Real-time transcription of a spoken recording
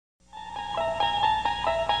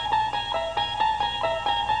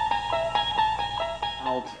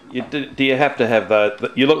Do you have to have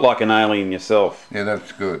that? You look like an alien yourself. Yeah,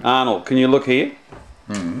 that's good. Arnold, can you look here?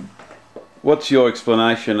 What's your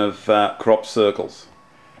explanation of crop circles?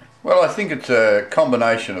 Well, I think it's a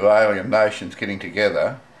combination of alien nations getting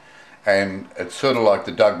together, and it's sort of like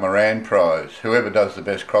the Doug Moran Prize. Whoever does the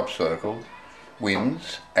best crop circle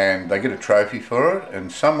wins, and they get a trophy for it,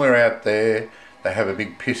 and somewhere out there they have a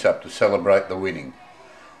big piss up to celebrate the winning.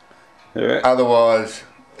 Yeah. Otherwise,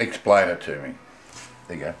 explain it to me.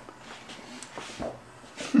 There you go.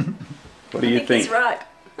 What do you think? He's right.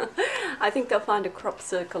 I think they'll find a crop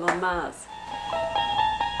circle on Mars.